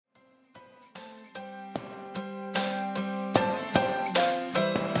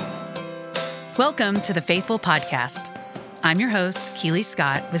Welcome to the Faithful Podcast. I'm your host, Keely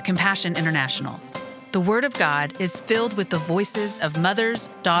Scott with Compassion International. The Word of God is filled with the voices of mothers,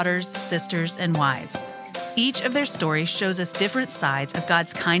 daughters, sisters, and wives. Each of their stories shows us different sides of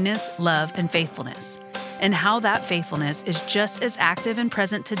God's kindness, love, and faithfulness, and how that faithfulness is just as active and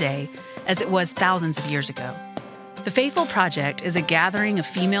present today as it was thousands of years ago. The Faithful Project is a gathering of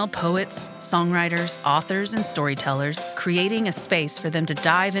female poets, songwriters, authors, and storytellers, creating a space for them to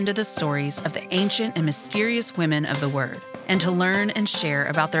dive into the stories of the ancient and mysterious women of the Word, and to learn and share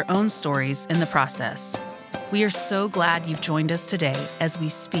about their own stories in the process. We are so glad you've joined us today as we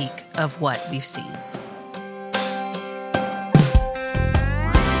speak of what we've seen.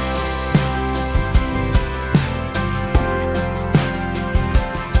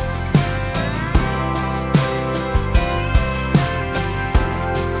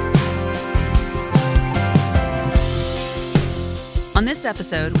 On this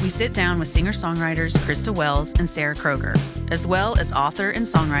episode, we sit down with singer-songwriters Christa Wells and Sarah Kroger, as well as author and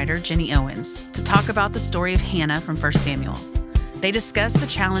songwriter Ginny Owens, to talk about the story of Hannah from 1 Samuel. They discuss the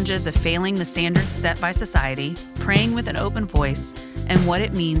challenges of failing the standards set by society, praying with an open voice, and what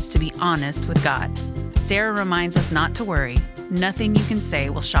it means to be honest with God. Sarah reminds us not to worry. Nothing you can say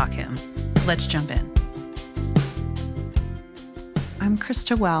will shock him. Let's jump in. I'm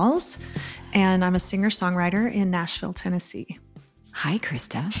Christa Wells, and I'm a singer-songwriter in Nashville, Tennessee. Hi,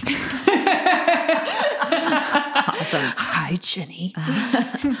 Christa. Awesome. Hi, Ginny.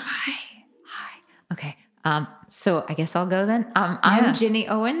 Hi. Okay. So I guess I'll go then. I'm Ginny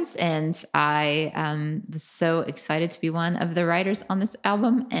Owens, and I was so excited to be one of the writers on this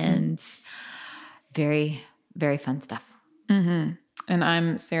album, and very, very fun stuff. Mm-hmm. And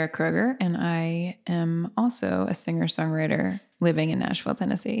I'm Sarah Kroger, and I am also a singer-songwriter living in Nashville,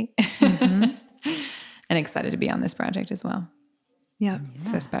 Tennessee, and excited to be on this project as well. Yeah.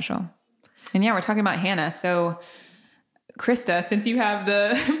 So special. And we're talking about Hannah. So Christa, since you have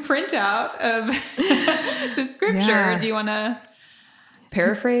the printout of the scripture, do you want to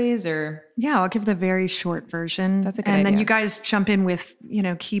paraphrase or? Yeah, I'll give the very short version. That's a good idea. And then you guys jump in with,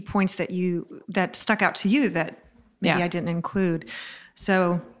 key points that stuck out to you that maybe I didn't include.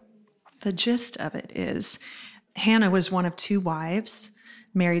 So the gist of it is Hannah was one of two wives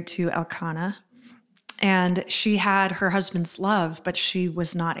married to Elkanah. And she had her husband's love, but she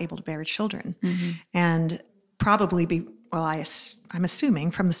was not able to bear children. Mm-hmm. And probably I'm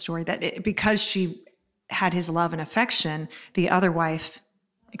assuming from the story that because she had his love and affection, the other wife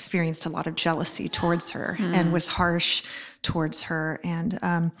experienced a lot of jealousy towards her and was harsh towards her.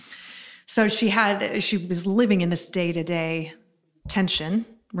 And so she was living in this day-to-day tension,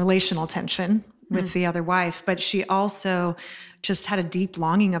 relational tension with the other wife, but she also just had a deep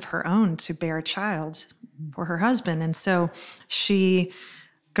longing of her own to bear a child for her husband. And so she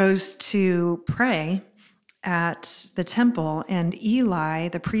goes to pray at the temple, and Eli,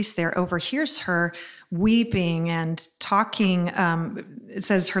 the priest there, overhears her weeping and talking. It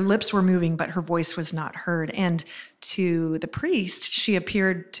says her lips were moving, but her voice was not heard. And to the priest, she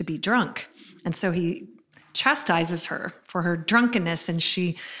appeared to be drunk. And so he chastises her for her drunkenness, and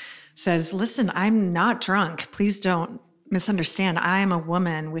she says, "Listen, I'm not drunk. Please don't misunderstand. I am a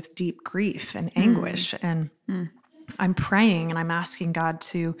woman with deep grief and anguish, and I'm praying and I'm asking God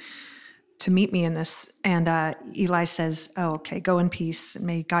to meet me in this." And Eli says, "Oh, okay, go in peace, and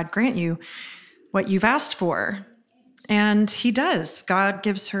may God grant you what you've asked for." And he does. God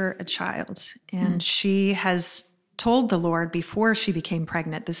gives her a child, and she has told the Lord before she became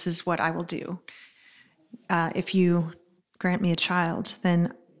pregnant, "This is what I will do. If you grant me a child,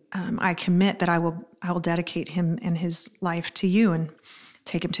 then I commit that I will dedicate him and his life to you and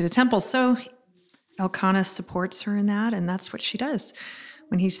take him to the temple." So Elkanah supports her in that, and that's what she does.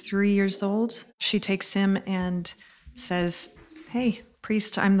 When he's 3 years old, she takes him and says, "Hey,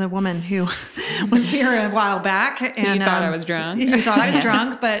 priest, I'm the woman who was here a while back." And you thought I was drunk. You thought I was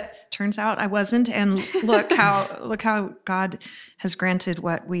drunk, but turns out I wasn't. And look how God has granted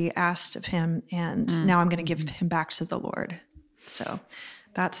what we asked of him, and now I'm going to give him back to the Lord. So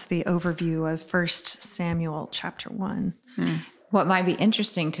that's the overview of 1 Samuel chapter 1. What might be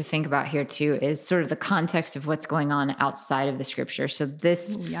interesting to think about here too is sort of the context of what's going on outside of the scripture. So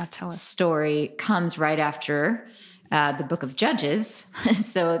this story comes right after the book of Judges.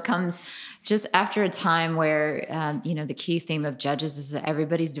 So it comes just after a time where, the key theme of Judges is that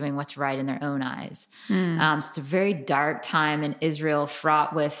everybody's doing what's right in their own eyes. So it's a very dark time in Israel,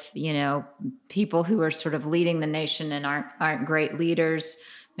 fraught with, people who are sort of leading the nation and aren't great leaders.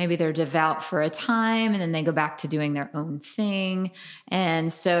 Maybe they're devout for a time and then they go back to doing their own thing.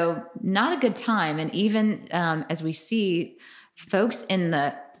 And so not a good time. And even as we see folks in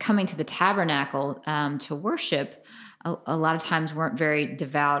the coming to the tabernacle to worship a lot of times weren't very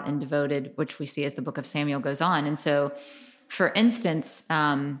devout and devoted, which we see as the book of Samuel goes on. And so, for instance,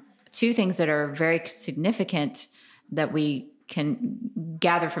 two things that are very significant that we can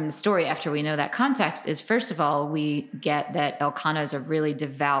gather from the story after we know that context is, first of all, we get that Elkanah is a really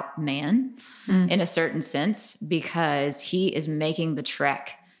devout man in a certain sense, because he is making the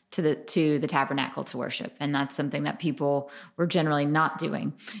trek to the tabernacle to worship. And that's something that people were generally not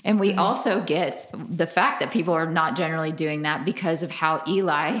doing. And we also get the fact that people are not generally doing that because of how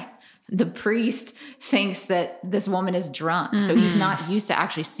Eli, the priest, thinks that this woman is drunk. So he's not used to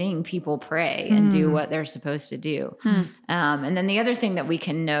actually seeing people pray and do what they're supposed to do. And then the other thing that we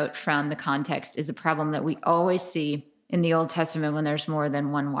can note from the context is a problem that we always see in the Old Testament when there's more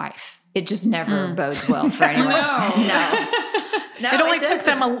than one wife. It just never bodes well for anyone. No, it only took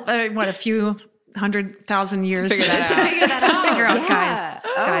them a few 100,000 years to figure that out. Figure out,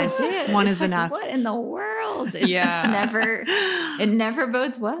 guys, one is enough. What in the world? It just never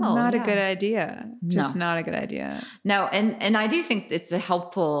bodes well. Not a good idea. Just not a good idea. No, and I do think it's a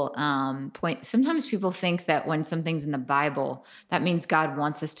helpful point. Sometimes people think that when something's in the Bible, that means God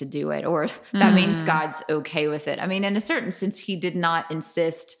wants us to do it, or that means God's okay with it. I mean, in a certain sense, he did not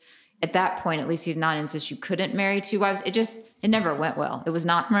insist. At that point, at least, he did not insist you couldn't marry two wives. It never went well. It was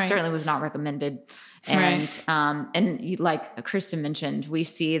not, certainly was not recommended. And, and like Christa mentioned, we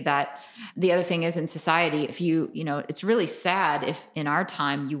see that the other thing is in society, if it's really sad if in our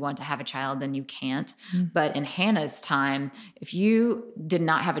time you want to have a child, then you can't. But in Hannah's time, if you did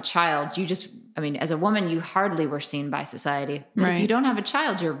not have a child, as a woman, you hardly were seen by society. But if you don't have a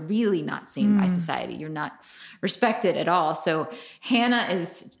child, you're really not seen by society. You're not respected at all. So Hannah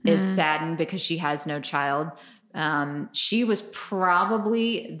is saddened because she has no child. She was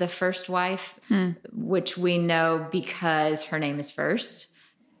probably the first wife, which we know because her name is first.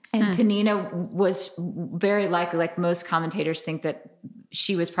 And Peninnah was very likely, like most commentators think, that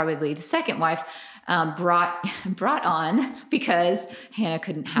she was probably the second wife, brought on because Hannah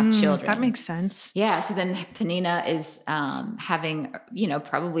couldn't have children. That makes sense. Yeah. So then Peninnah is having,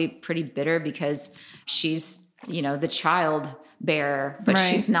 probably pretty bitter because she's, the child bearer, but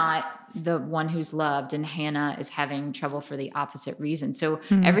she's not the one who's loved, and Hannah is having trouble for the opposite reason. So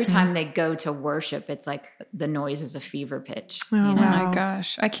every time they go to worship, it's like the noise is a fever pitch. Oh my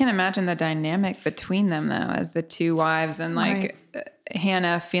gosh. I can't imagine the dynamic between them though, as the two wives, and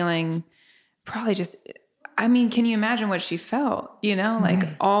Hannah feeling probably can you imagine what she felt, like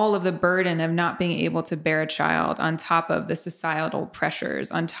all of the burden of not being able to bear a child, on top of the societal pressures,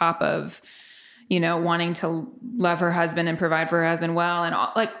 on top of, wanting to love her husband and provide for her husband well, and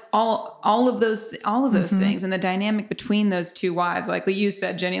all of those things, and the dynamic between those two wives, like you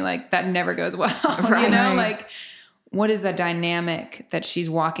said, Jenny, like that never goes well. Like what is the dynamic that she's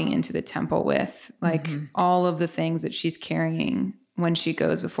walking into the temple with? Like all of the things that she's carrying when she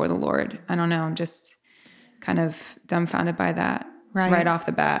goes before the Lord. I don't know. I'm just kind of dumbfounded by that right off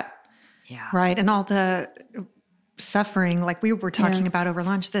the bat. Yeah. Right. And all the suffering, like we were talking about over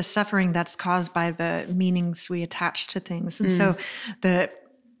lunch, the suffering that's caused by the meanings we attach to things. And so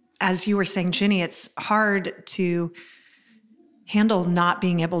as you were saying, Ginny, it's hard to handle not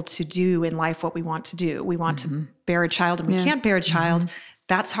being able to do in life what we want to do. We want to bear a child and we can't bear a child.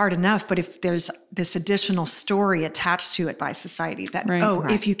 That's hard enough. But if there's this additional story attached to it by society that,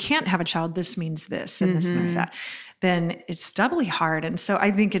 if you can't have a child, this means this and this means that, then it's doubly hard. And so I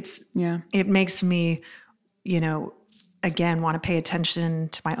think it makes me, again, want to pay attention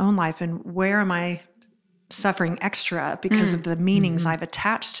to my own life and where am I suffering extra because of the meanings I've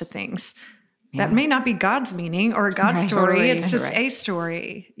attached to things that may not be God's meaning or God's story. It's just a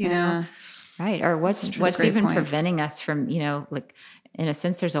story, you know? Right. Or what's even preventing us from, like in a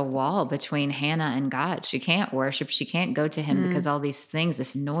sense, there's a wall between Hannah and God. She can't worship. She can't go to him because all these things,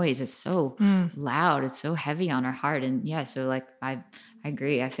 this noise is so loud. It's so heavy on her heart. And so like, I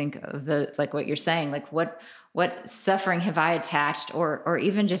agree. I think of like what you're saying, like what suffering have I attached, or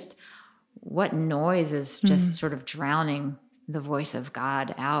even just what noise is just sort of drowning the voice of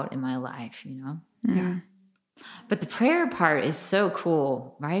God out in my life, Yeah. But the prayer part is so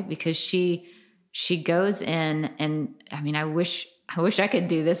cool, right? Because she goes in, and I wish I could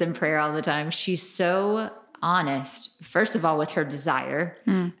do this in prayer all the time. She's so honest, first of all, with her desire.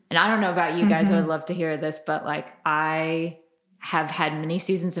 And I don't know about you guys, I would love to hear this, but like I have had many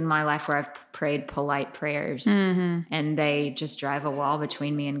seasons in my life where I've prayed polite prayers and they just drive a wall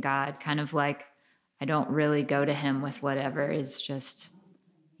between me and God, kind of like I don't really go to him with whatever is just,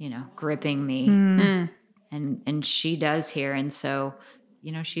 gripping me. And she does here. And so,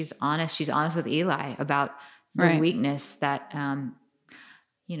 she's honest with Eli about the weakness that,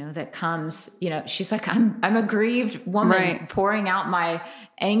 that comes, she's like, I'm a grieved woman pouring out my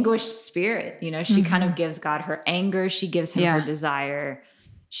anguished spirit. She kind of gives God her anger. She gives him her desire.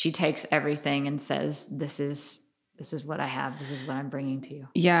 She takes everything and says, this is what I have. This is what I'm bringing to you.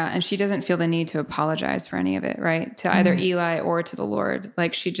 Yeah. And she doesn't feel the need to apologize for any of it, right? To either Eli or to the Lord.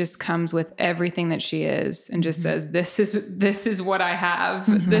 Like she just comes with everything that she is and just says, this is what I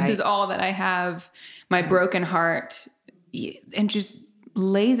have. This is all that I have. My broken heart, and just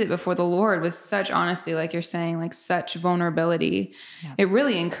lays it before the Lord with such honesty, like you're saying, like such vulnerability. Yeah. It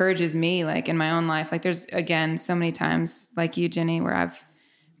really encourages me, like in my own life. Like there's, again, so many times like you, Ginny, where I've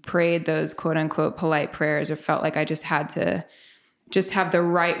prayed those quote unquote polite prayers or felt like I just had to just have the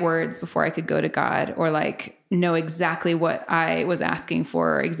right words before I could go to God, or like know exactly what I was asking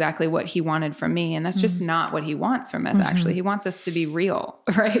for, or exactly what he wanted from me. And that's just not what he wants from us. Actually, he wants us to be real,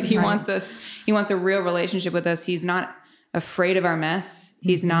 right? He wants a real relationship with us. He's not afraid of our mess.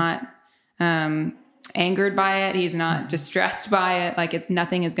 He's not angered by it. He's not distressed by it. Like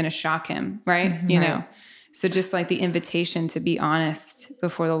nothing is going to shock him, right? You know? So just like the invitation to be honest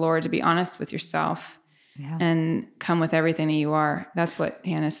before the Lord, to be honest with yourself and come with everything that you are. That's what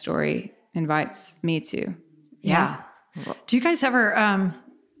Hannah's story invites me to. Yeah. Do you guys ever,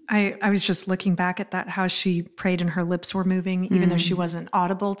 I was just looking back at that, how she prayed and her lips were moving, even though she wasn't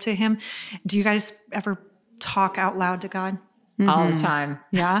audible to him. Do you guys ever talk out loud to God? All the time.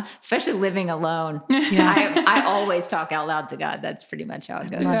 Yeah. Especially living alone. Yeah. I always talk out loud to God. That's pretty much how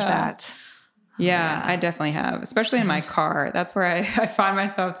it goes. I love that. Yeah, I definitely have, especially in my car. That's where I find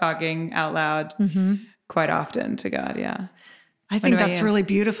myself talking out loud quite often to God. Yeah. I think that's really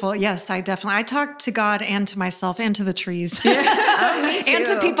beautiful. Yes, I talk to God and to myself and to the trees and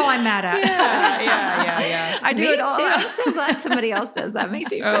to people I'm mad at. Yeah. I do it all. Too. I'm so glad somebody else does that.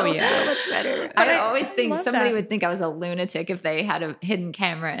 Makes me feel so much better. I always think somebody would think I was a lunatic if they had a hidden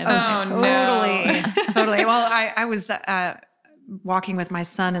camera. Totally. Well, I was walking with my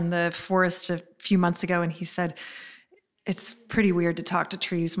son in the forest a few months ago, and he said, "It's pretty weird to talk to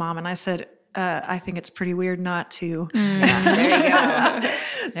trees, Mom." And I said, I think it's pretty weird not to. There you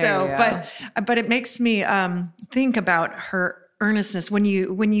go. But it makes me think about her earnestness. When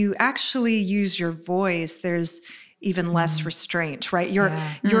you actually use your voice, there's even less restraint, right? You're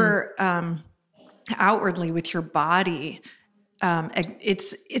outwardly with your body.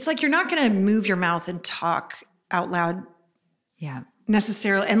 It's like you're not going to move your mouth and talk out loud,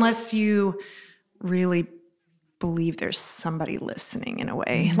 necessarily, unless you really believe there's somebody listening in a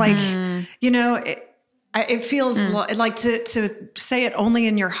way. Like, it feels like to say it only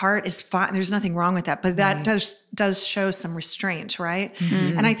in your heart is fine. There's nothing wrong with that, but that does show some restraint, right?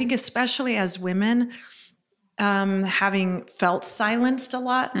 And I think especially as women, having felt silenced a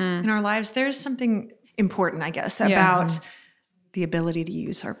lot in our lives, there's something important, I guess, about the ability to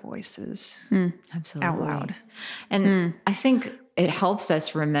use our voices out loud. And I think it helps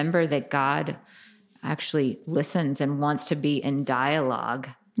us remember that God actually listens and wants to be in dialogue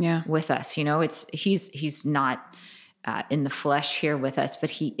with us. He's not in the flesh here with us, but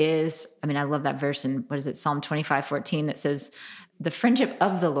he is. I mean, I love that verse in, Psalm 25:14 that says, the friendship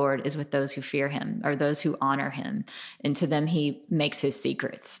of the Lord is with those who fear him, or those who honor him. And to them, he makes his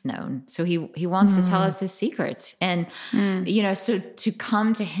secrets known. So he wants to tell us his secrets. And, so to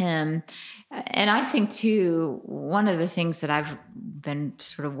come to him. And I think too, one of the things that I've been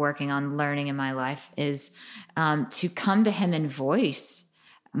sort of working on learning in my life is to come to him and voice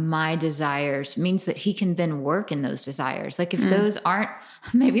my desires means that he can then work in those desires. Like if those aren't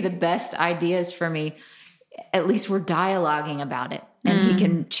maybe the best ideas for me, at least we're dialoguing about it, and he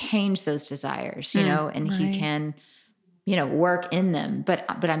can change those desires, and he can, work in them. But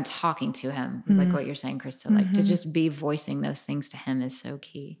I'm talking to him, like what you're saying, Christa, like to just be voicing those things to him is so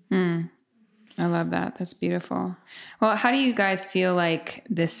key. I love that. That's beautiful. Well, how do you guys feel like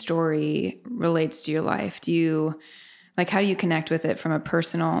this story relates to your life? How do you connect with it from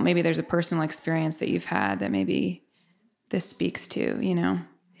maybe there's a personal experience that you've had that maybe this speaks to,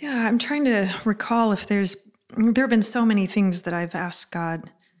 Yeah, I'm trying to recall if there have been so many things that I've asked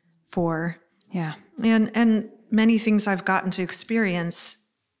God for. Yeah. And many things I've gotten to experience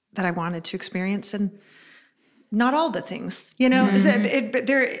that I wanted to experience, and not all the things,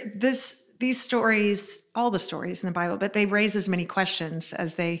 these stories, all the stories in the Bible, but they raise as many questions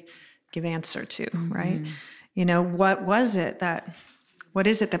as they give answer to, right? What is it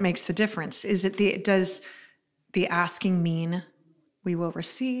that makes the difference? Does the asking mean we will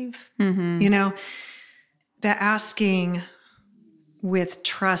receive? The asking with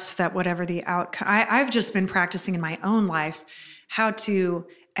trust that whatever the outcome, I've just been practicing in my own life how to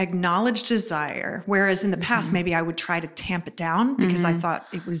acknowledge desire, whereas in the past, maybe I would try to tamp it down because I thought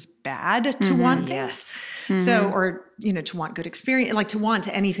it was bad to want things. So, or, to want good experience, like to want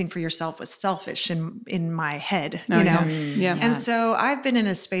anything for yourself was selfish in my head, you know? Yeah. And so I've been in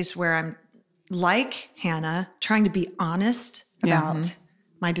a space where I'm like Hannah, trying to be honest about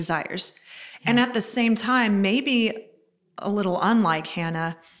my desires. Yeah. And at the same time, maybe a little unlike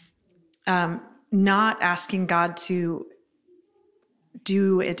Hannah, not asking God to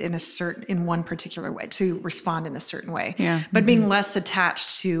do it in one particular way, to respond in a certain way, but being less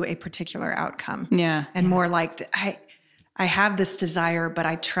attached to a particular outcome. And more like, I have this desire, but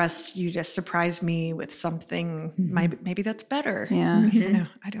I trust you to surprise me with something. Maybe that's better.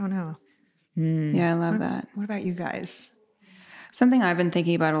 I don't know. Yeah, I love that. What about you guys? Something I've been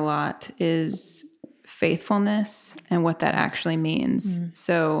thinking about a lot is faithfulness and what that actually means.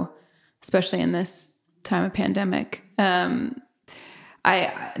 So, especially in this time of pandemic,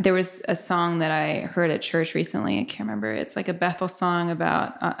 there was a song that I heard at church recently. I can't remember. It's like a Bethel song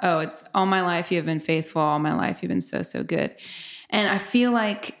about, it's all my life you have been faithful. All my life you've been so, so good. And I feel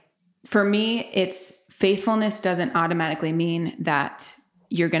like for me, it's faithfulness doesn't automatically mean that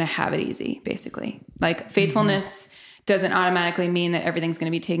you're going to have it easy, basically. Like faithfulness doesn't automatically mean that everything's going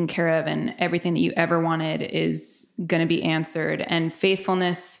to be taken care of and everything that you ever wanted is going to be answered. And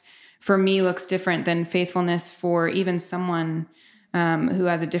faithfulness for me looks different than faithfulness for even someone who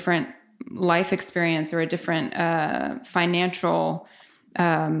has a different life experience or a different financial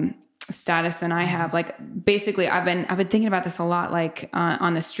status than I have. Like basically, I've been thinking about this a lot. Like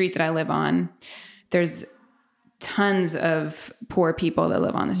on the street that I live on, there's tons of poor people that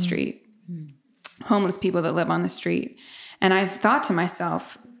live on the street, homeless people that live on the street, and I've thought to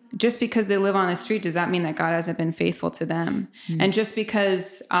myself, just because they live on the street, does that mean that God hasn't been faithful to them? And just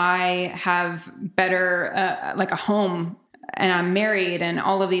because I have better, like a home and I'm married and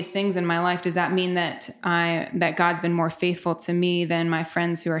all of these things in my life, does that mean that God's been more faithful to me than my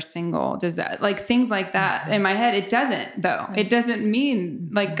friends who are single? Does that, like things like that in my head? It doesn't though. It doesn't mean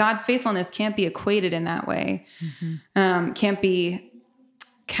like God's faithfulness can't be equated in that way. Can't be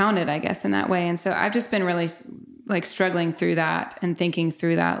counted, I guess, in that way. And so I've just been really like struggling through that and thinking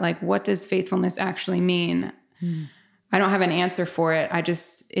through that. Like, what does faithfulness actually mean? I don't have an answer for it.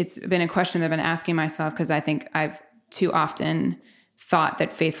 It's been a question that I've been asking myself because I think I've too often thought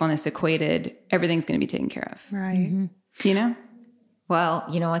that faithfulness equated everything's going to be taken care of. Right. You know? Well,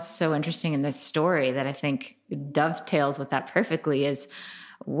 you know what's so interesting in this story that I think dovetails with that perfectly is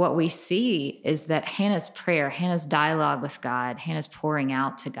what we see is that Hannah's prayer, Hannah's dialogue with God, Hannah's pouring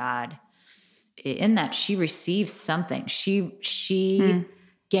out to God, in that she receives something. She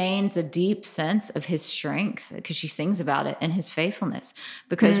gains a deep sense of his strength because she sings about it and his faithfulness.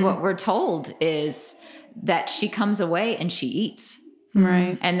 Because what we're told is that she comes away and she eats.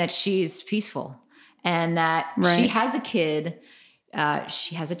 Right. And that she's peaceful. And that she has a kid.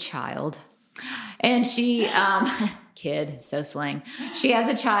 She has a child. And she, kid, so slang. She has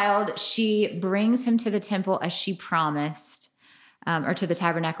a child. She brings him to the temple as she promised. Or to the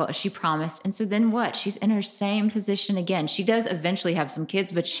tabernacle as she promised. And so then what? She's in her same position again. She does eventually have some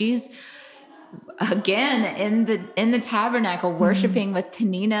kids, but she's again in the tabernacle worshiping with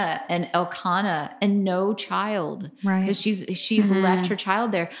Penina and Elkanah and no child. Right. Because she's left her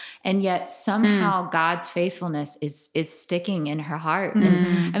child there. And yet somehow God's faithfulness is sticking in her heart.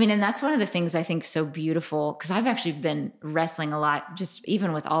 And I mean, and that's one of the things I think so beautiful, because I've actually been wrestling a lot, just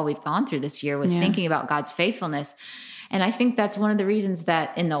even with all we've gone through this year with thinking about God's faithfulness. And I think that's one of the reasons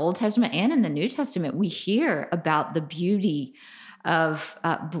that in the Old Testament and in the New Testament, we hear about the beauty of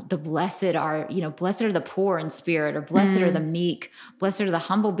the blessed are the poor in spirit, or blessed are the meek, blessed are the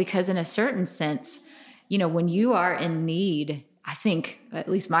humble, because in a certain sense, when you are in need, I think, at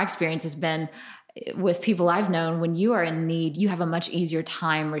least my experience has been with people I've known, when you are in need, you have a much easier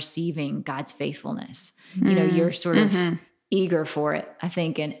time receiving God's faithfulness. You're sort of eager for it, I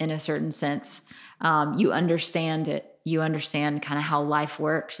think, in a certain sense. You understand it. You understand kind of how life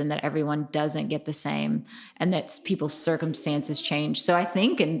works and that everyone doesn't get the same and that people's circumstances change. So I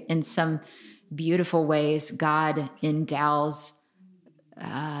think in some beautiful ways, God endows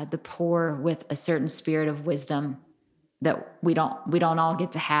the poor with a certain spirit of wisdom that we don't all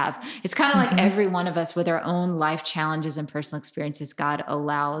get to have. It's kind of like every one of us with our own life challenges and personal experiences, God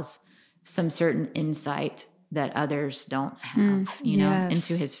allows some certain insight that others don't have,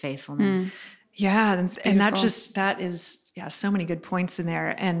 into his faithfulness. Yeah. And that is so many good points in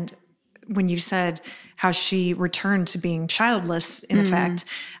there. And when you said how she returned to being childless, in effect,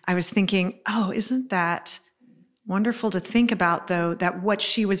 I was thinking, isn't that wonderful to think about, though, that what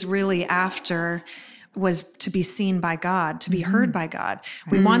she was really after was to be seen by God, to be heard by God.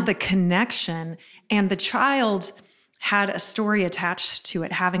 We want the connection, and the child had a story attached to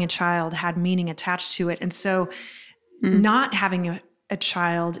it. Having a child had meaning attached to it. And so not having a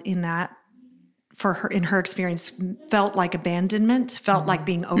child in that, for her, in her experience, felt like abandonment, felt like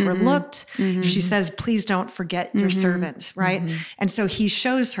being overlooked. She says, please don't forget your servant, right? And so he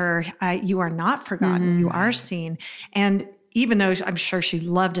shows her, you are not forgotten, you are seen. And even though I'm sure she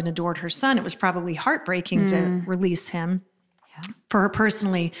loved and adored her son, it was probably heartbreaking to release him for her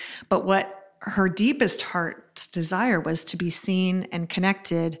personally. But what her deepest heart's desire was to be seen and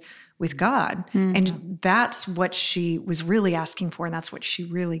connected with God. And that's what she was really asking for, and that's what she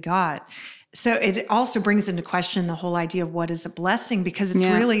really got. So it also brings into question the whole idea of what is a blessing, because it's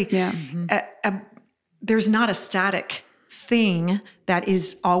really, there's not a static thing that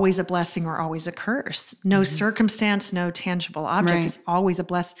is always a blessing or always a curse. No circumstance, no tangible object is always a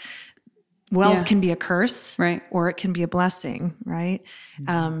blessing. Wealth can be a curse, or it can be a blessing, right?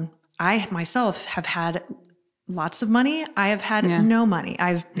 I myself have had lots of money. I have had no money.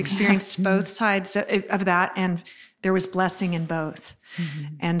 I've experienced both sides of that, and there was blessing in both.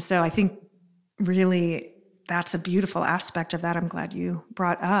 And so I think really that's a beautiful aspect of that. I'm glad you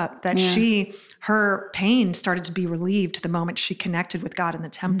brought up that her pain started to be relieved the moment she connected with God in the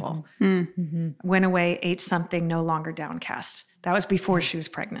temple. Went away, ate something, no longer downcast. That was before she was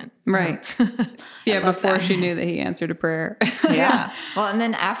pregnant. Right. Before she knew that he answered a prayer. Well, and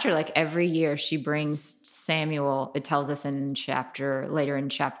then after, like, every year she brings Samuel, it tells us later in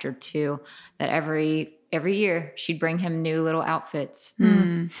chapter 2, that every year she'd bring him new little outfits. I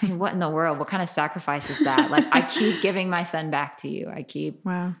mean, what in the world? What kind of sacrifice is that? Like, I keep giving my son back to you. I keep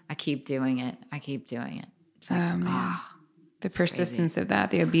doing it. I keep doing it. It's like, the persistence of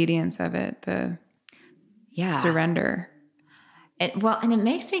that, the obedience of it, the surrender. And it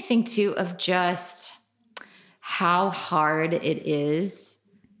makes me think too of just how hard it is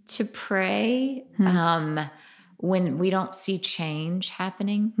to pray when we don't see change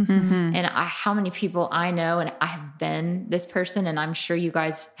happening. And how many people I know, and I have been this person, and I'm sure you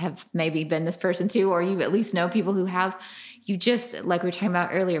guys have maybe been this person too, or you at least know people who have. You just, like we were talking about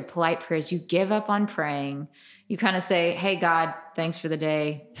earlier, polite prayers, you give up on praying. You kind of say, hey, God, thanks for the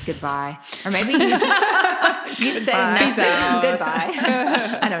day. Goodbye. Or maybe you just, you say nothing. Goodbye.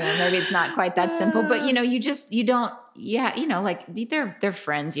 I don't know. Maybe it's not quite that simple, but you don't, like they're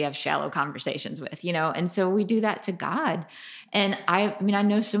friends you have shallow conversations with, and so we do that to God. And I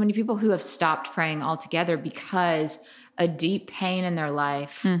know so many people who have stopped praying altogether because a deep pain in their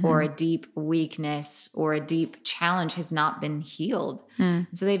life or a deep weakness or a deep challenge has not been healed.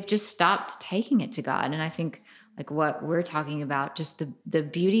 So they've just stopped taking it to God. And I think, like what we're talking about, just the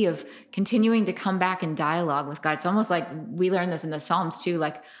beauty of continuing to come back in dialogue with God. It's almost like we learn this in the Psalms too,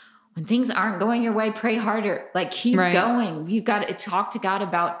 like when things aren't going your way, pray harder, like keep going. You've got to talk to God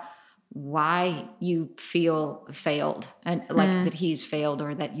about why you feel failed, and like that he's failed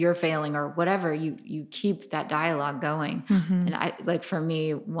or that you're failing or whatever. You keep that dialogue going. And I, like, for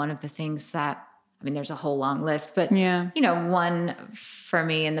me, one of the things that, there's a whole long list, but one for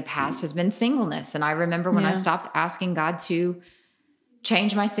me in the past has been singleness. And I remember when I stopped asking God to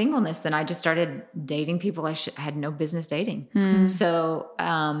change my singleness, then I just started dating people I had no business dating. So,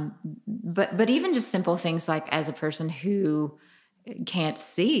 but even just simple things like, as a person who can't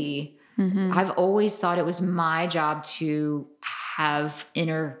see, I've always thought it was my job to have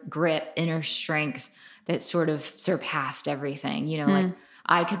inner grit, inner strength that sort of surpassed everything, like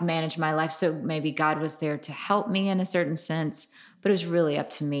I could manage my life. So maybe God was there to help me in a certain sense, but it was really up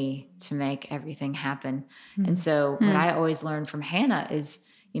to me to make everything happen. And so what I always learned from Hannah is,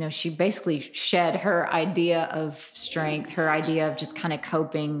 she basically shed her idea of strength, her idea of just kind of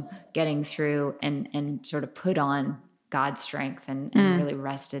coping, getting through, and sort of put on God's strength and really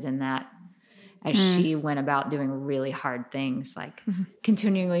rested in that as she went about doing really hard things, like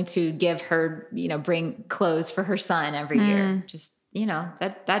continuing to give her, bring clothes for her son every year. Just,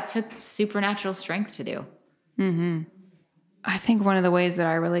 that took supernatural strength to do. I think one of the ways that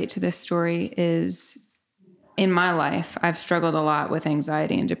I relate to this story is, in my life, I've struggled a lot with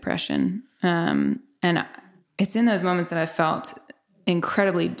anxiety and depression. And it's in those moments that I felt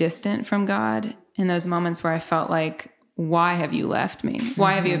incredibly distant from God, in those moments where I felt like, why have you left me?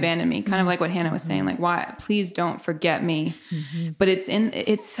 Why have you abandoned me? Kind of like what Hannah was saying, like, why, please don't forget me. But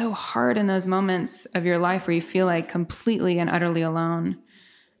it's so hard in those moments of your life where you feel like completely and utterly alone,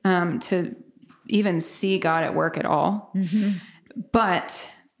 to even see God at work at all.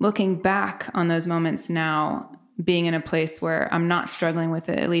 But looking back on those moments now, being in a place where I'm not struggling with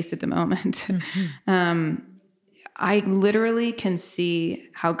it, at least at the moment, I literally can see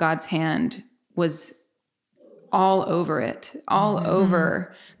how God's hand was all over it, all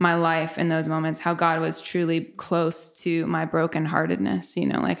over my life in those moments, how God was truly close to my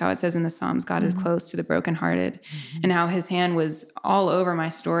brokenheartedness, like how it says in the Psalms, God is close to the brokenhearted, and how his hand was all over my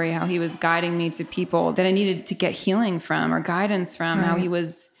story, how he was guiding me to people that I needed to get healing from or guidance from, how he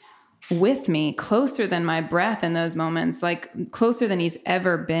was with me closer than my breath in those moments, like closer than he's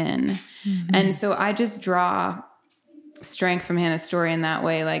ever been. And so I just draw strength from Hannah's story in that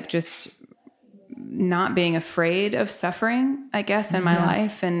way, like just not being afraid of suffering, I guess, in my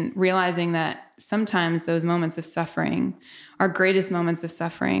life, and realizing that sometimes those moments of suffering, our greatest moments of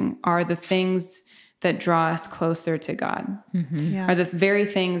suffering, are the things that draw us closer to God, are the very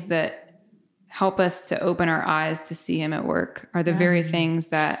things that help us to open our eyes to see him at work, are the very things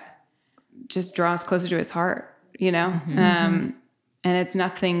that just draw us closer to his heart, and it's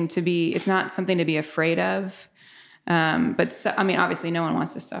not something to be afraid of. Obviously no one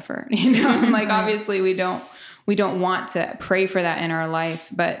wants to suffer, obviously we don't want to pray for that in our life,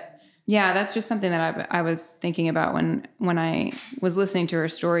 but yeah, that's just something that I was thinking about when I was listening to her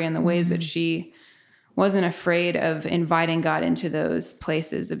story, and the ways that she wasn't afraid of inviting God into those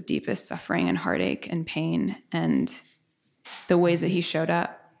places of deepest suffering and heartache and pain, and the ways that he showed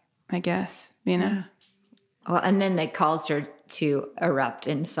up, I guess, Well, and then that calls her to erupt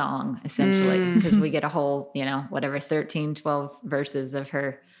in song, essentially, because we get a whole, 13, 12 verses of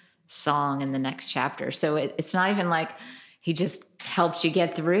her song in the next chapter. So it's not even like he just helps you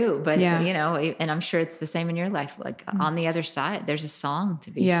get through, but, and I'm sure it's the same in your life. Like on the other side, there's a song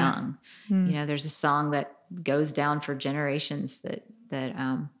to be sung. There's a song that goes down for generations that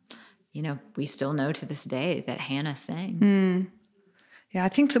we still know to this day that Hannah sang. Yeah, I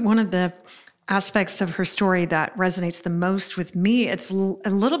think that one of the aspects of her story that resonates the most with me, it's a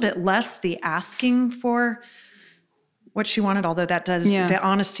little bit less the asking for what she wanted, although that does, the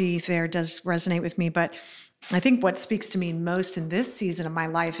honesty there does resonate with me. But I think what speaks to me most in this season of my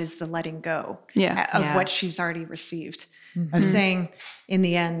life is the letting go of what she's already received, of saying, in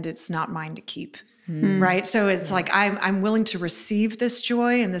the end, it's not mine to keep. Right. So it's like, I'm willing to receive this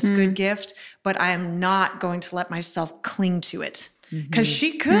joy and this good gift, but I am not going to let myself cling to it. Because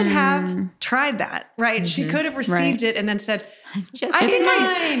she could have tried that, right? She could have received it and then said, I think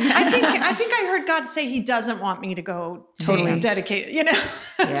I heard God say he doesn't want me to go totally dedicate,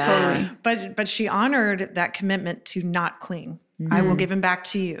 Totally. But she honored that commitment to not cling. I will give him back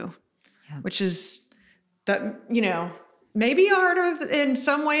to you, which is maybe harder in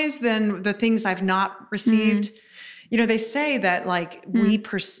some ways than the things I've not received. They say that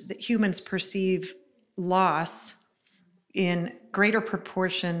that humans perceive loss in greater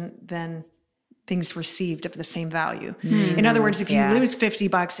proportion than things received of the same value. In other words, if you lose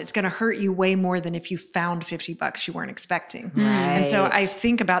 $50, it's going to hurt you way more than if you found $50 you weren't expecting. Right. And so I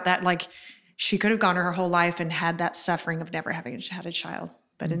think about that, like she could have gone her whole life and had that suffering of never having had a child.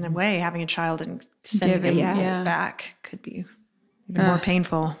 But in a way, having a child and sending him back could be even more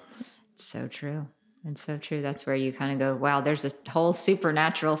painful. So true. And so true. That's where you kind of go, wow, there's a whole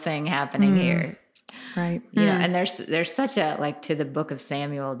supernatural thing happening here. Right. And there's such a, to the book of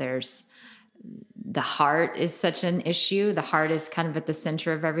Samuel, there's the heart is such an issue. The heart is kind of at the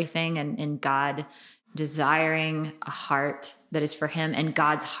center of everything, and God desiring a heart that is for him, and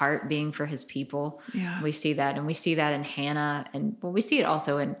God's heart being for his people. Yeah. We see that. And we see that in Hannah, and we see it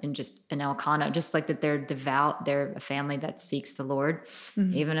also in Elkanah, just like that they're devout. They're a family that seeks the Lord,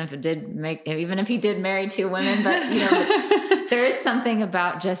 even if he did marry two women, but there is something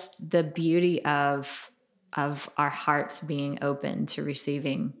about just the beauty of our hearts being open to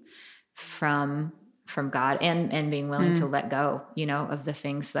receiving from God, and being willing to let go, of the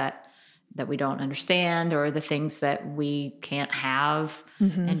things that we don't understand, or the things that we can't have,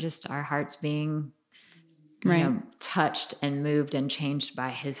 and just our hearts being touched and moved and changed by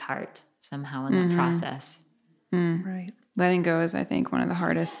his heart somehow in that process. Right. Letting go is, I think, one of the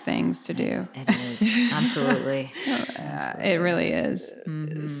hardest things to do. It is. Absolutely. It really is.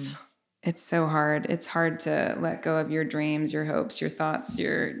 It's so hard. It's hard to let go of your dreams, your hopes, your thoughts,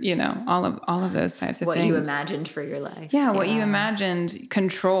 your, all of those types of things. What you imagined for your life. Yeah, what you imagined.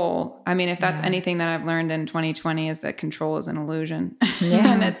 Control. I mean, if that's anything that I've learned in 2020, is that control is an illusion.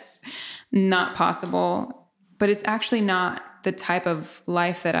 And it's not possible. But it's actually not the type of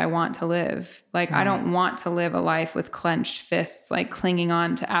life that I want to live. I don't want to live a life with clenched fists, clinging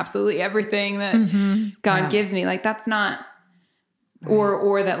on to absolutely everything that God gives me. That's not,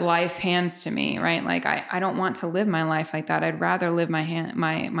 or that life hands to me, right? I don't want to live my life like that. I'd rather live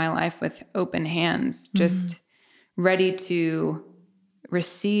my life with open hands, just ready to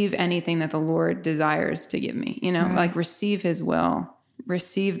receive anything that the Lord desires to give me, receive his will,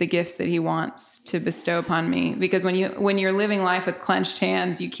 receive the gifts that he wants to bestow upon me. Because when you're living life with clenched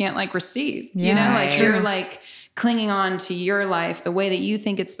hands, you can't like receive, you know, like you're like clinging on to your life, the way that you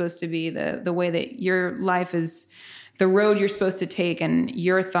think it's supposed to be, the way that your life is, the road you're supposed to take, and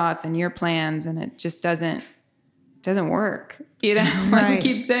your thoughts and your plans. And it just doesn't work, you know, like we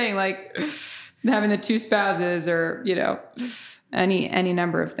keep saying, like having the two spouses, or, you know, any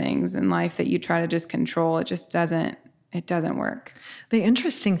number of things in life that you try to just control. It just doesn't work. The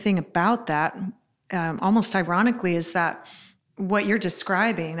interesting thing about that, almost ironically, is that what you're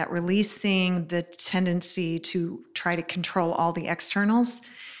describing, that releasing the tendency to try to control all the externals,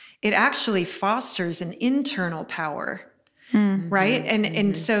 it actually fosters an internal power, right?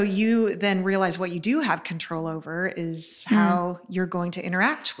 And so you then realize what you do have control over is how you're going to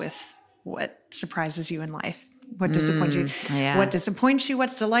interact with what surprises you in life. What disappoints you, what disappoints you,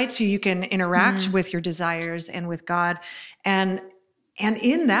 what delights you. You can interact with your desires and with God. And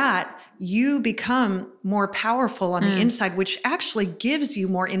in that, you become more powerful on the inside, which actually gives you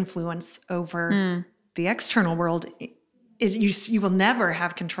more influence over the external world. You will never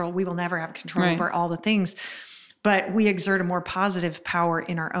have control. We will never have control over all the things, but we exert a more positive power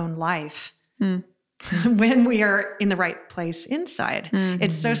in our own life when we are in the right place inside.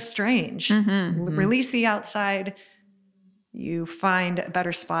 It's so strange. Release the outside, you find a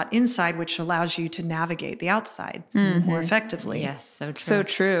better spot inside, which allows you to navigate the outside more effectively. Yes, so true. So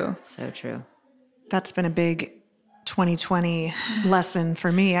true. So true. That's been a big 2020 lesson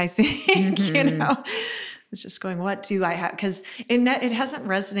for me, I think. You know, it's just going, what do I have? Because it hasn't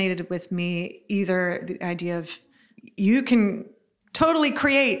resonated with me either, the idea of you can totally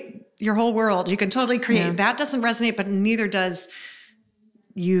create your whole world. You can totally create. That doesn't resonate, but neither does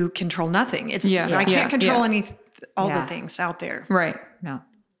you control nothing. It's I can't control all the things out there. Right. No.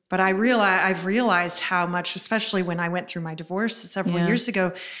 But I've realized how much, especially when I went through my divorce several years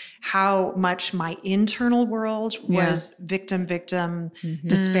ago, how much my internal world was victim,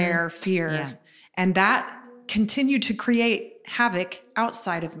 despair, fear. And that continued to create havoc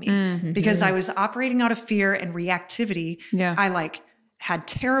outside of me because I was operating out of fear and reactivity. I had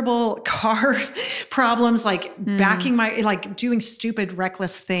terrible car problems, backing doing stupid,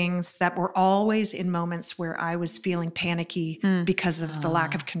 reckless things that were always in moments where I was feeling panicky because of the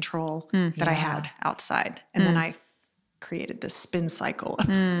lack of control that I had outside. And then I created this spin cycle of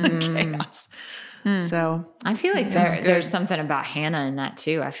chaos. So I feel like there's something about Hannah in that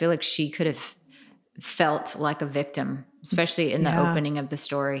too. I feel like she could have felt like a victim, especially in the opening of the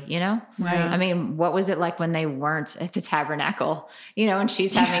story, you know? Right. I mean, what was it like when they weren't at the tabernacle, you know, and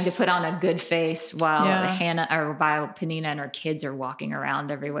she's having to put on a good face while while Penina and her kids are walking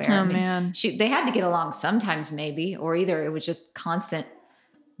around everywhere. Oh, man. They had to get along sometimes maybe, or either it was just constant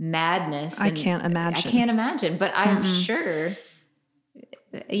madness. I can't imagine. But I'm sure,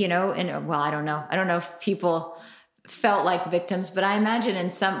 you know, I don't know. I don't know if people felt like victims, but I imagine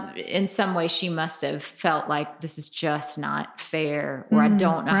in some way she must have felt like this is just not fair, or I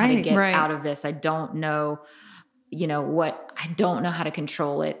don't know how to get out of this. I don't know, you know I don't know how to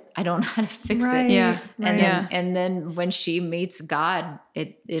control it. I don't know how to fix it. Yeah. And then when she meets God,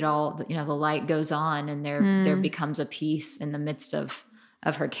 it all, you know, the light goes on, and there becomes a peace in the midst of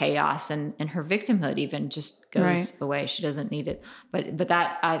her chaos, and her victimhood even just goes away. She doesn't need it. But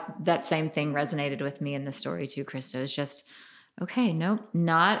that same thing resonated with me in the story too, Christa. It's just, okay, nope,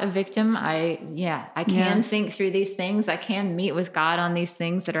 not a victim. I can think through these things. I can meet with God on these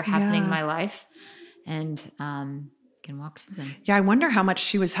things that are happening in my life, and can walk through them. Yeah, I wonder how much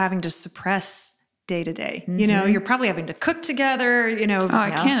she was having to suppress day to day. You know, you're probably having to cook together, you know,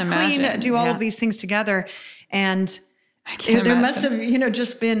 I can't imagine. Clean, do all of these things together. And there must have, you know,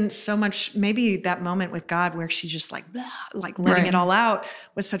 just been so much, maybe that moment with God where she's just letting it all out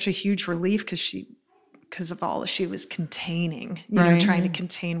was such a huge relief because of all she was containing, you know, trying to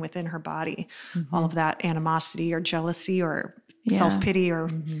contain within her body all of that animosity or jealousy or self-pity or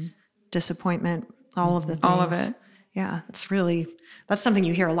disappointment, all of the things. All of it. Yeah, that's something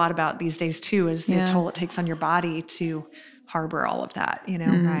you hear a lot about these days too, is the toll it takes on your body to harbor all of that, you know.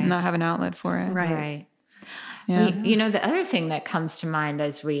 Not have an outlet for it. Right. Yeah. You know, the other thing that comes to mind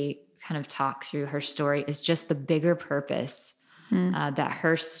as we kind of talk through her story is just the bigger purpose that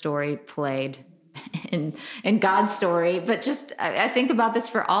her story played in God's story. But just, I think about this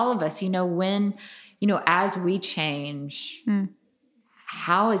for all of us, you know, when, you know, as we change,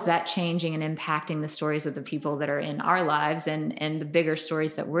 how is that changing and impacting the stories of the people that are in our lives and the bigger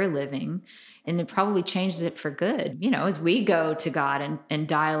stories that we're living? And it probably changes it for good, you know, as we go to God and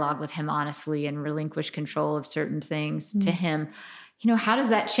dialogue with him honestly and relinquish control of certain things to him. how does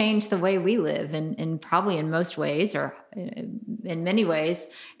that change the way we live? And probably in most ways, or in many ways,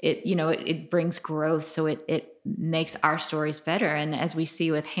 it brings growth. So it makes our stories better. And as we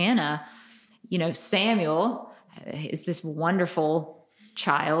see with Hannah, Samuel is this wonderful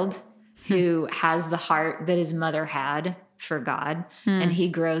child who has the heart that his mother had for God. And he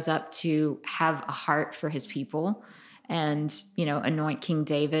grows up to have a heart for his people and, anoint King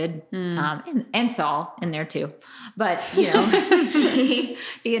David, and Saul in there too. But, he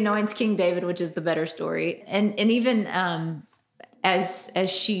anoints King David, which is the better story. And even, as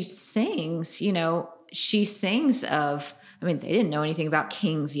she sings, she sings of, they didn't know anything about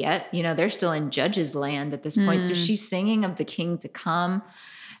kings yet. They're still in Judges land at this point. So she's singing of the king to come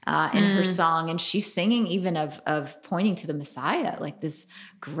in her song. And she's singing even of pointing to the Messiah, like this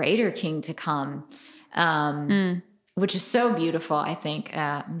greater king to come, which is so beautiful, I think.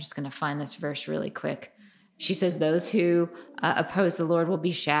 I'm just going to find this verse really quick. She says, those who oppose the Lord will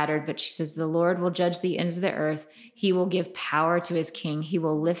be shattered. But she says, the Lord will judge the ends of the earth. He will give power to his king. He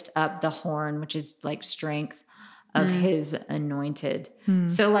will lift up the horn, which is like strength of his anointed.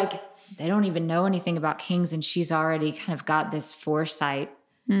 So like, they don't even know anything about kings. And she's already kind of got this foresight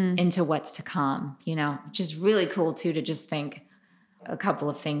into what's to come, which is really cool too, to just think. A couple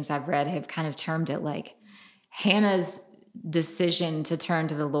of things I've read have kind of termed it like Hannah's decision to turn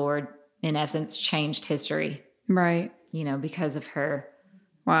to the Lord, in essence, changed history. Right. Because of her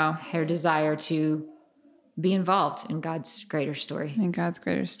desire to be involved in God's greater story.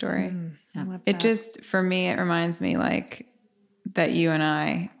 Yeah. It just, for me, it reminds me like that you and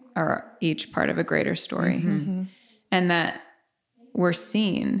I are each part of a greater story, and that we're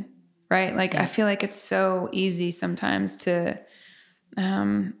seen, right? Like, I feel like it's so easy sometimes to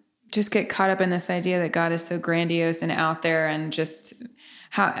just get caught up in this idea that God is so grandiose and out there, and just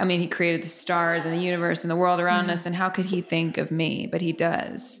he created the stars and the universe and the world around us, and how could he think of me? But he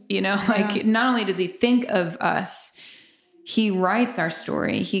does, like not only does he think of us, he writes our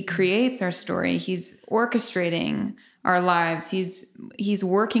story, he creates our story, he's orchestrating our lives, he's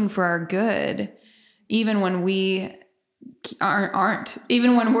working for our good, even when we aren't,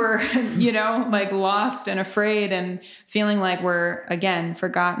 even when we're, like lost and afraid and feeling like we're, again,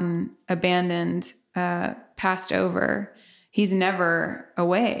 forgotten, abandoned, passed over. He's never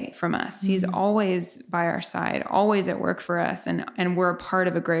away from us. He's always by our side, always at work for us. And we're a part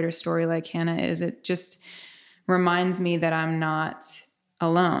of a greater story like Hannah is. It just reminds me that I'm not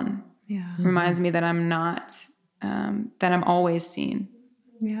alone. Yeah. Reminds me that I'm not, that I'm always seen.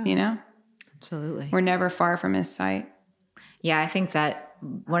 Yeah. Absolutely. We're never far from his sight. Yeah, I think that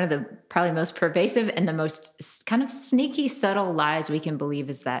one of the probably most pervasive and the most kind of sneaky, subtle lies we can believe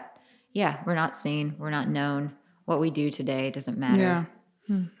is that, we're not seen, we're not known. What we do today doesn't matter.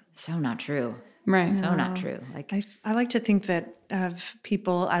 Yeah. So not true. Right. So not true. Like I like to think that of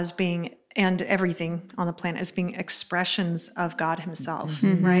people as being, and everything on the planet as being expressions of God himself,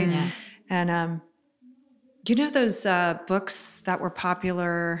 right? Yeah. And those books that were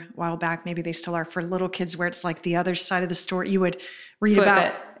popular a while back, maybe they still are, for little kids, where it's like the other side of the story. You would read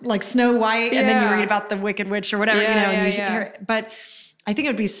about like Snow White, and then you read about the Wicked Witch or whatever, But I think it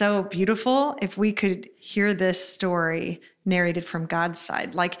would be so beautiful if we could hear this story narrated from God's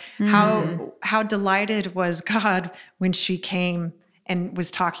side. Like how delighted was God when she came and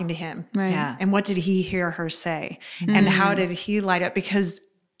was talking to him. Right. Yeah. And what did he hear her say? And how did he light up? Because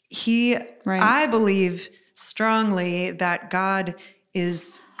I believe strongly that God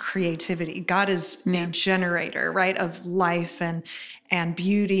is creativity. God is a generator, right, of life and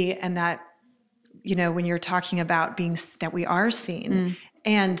beauty. And that, when you're talking about that we are seen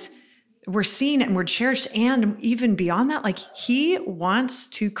and we're seen and we're cherished, and even beyond that, like he wants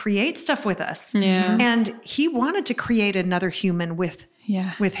to create stuff with us. Yeah. And he wanted to create another human with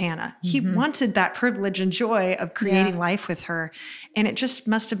Hannah. He wanted that privilege and joy of creating life with her. And it just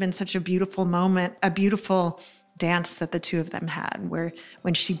must have been such a beautiful moment, a beautiful dance that the two of them had,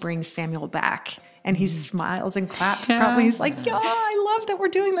 when she brings Samuel back and he smiles and claps. Probably he's like, I love that we're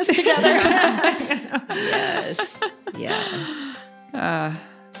doing this together. Yes. Yes.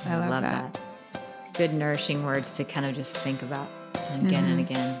 I love that. Good nourishing words to kind of just think about again and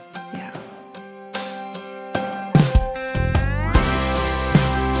again. Yeah.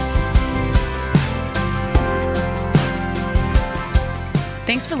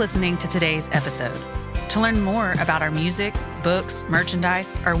 Thanks for listening to today's episode. To learn more about our music, books,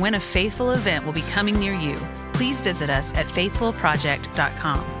 merchandise, or when a Faithful event will be coming near you, please visit us at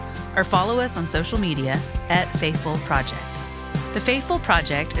faithfulproject.com or follow us on social media @faithfulproject. The Faithful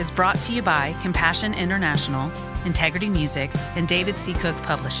Project is brought to you by Compassion International, Integrity Music, and David C. Cook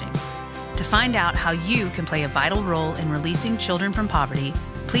Publishing. To find out how you can play a vital role in releasing children from poverty,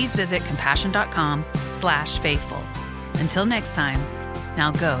 please visit compassion.com/faithful. Until next time, now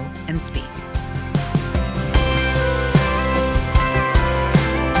go and speak.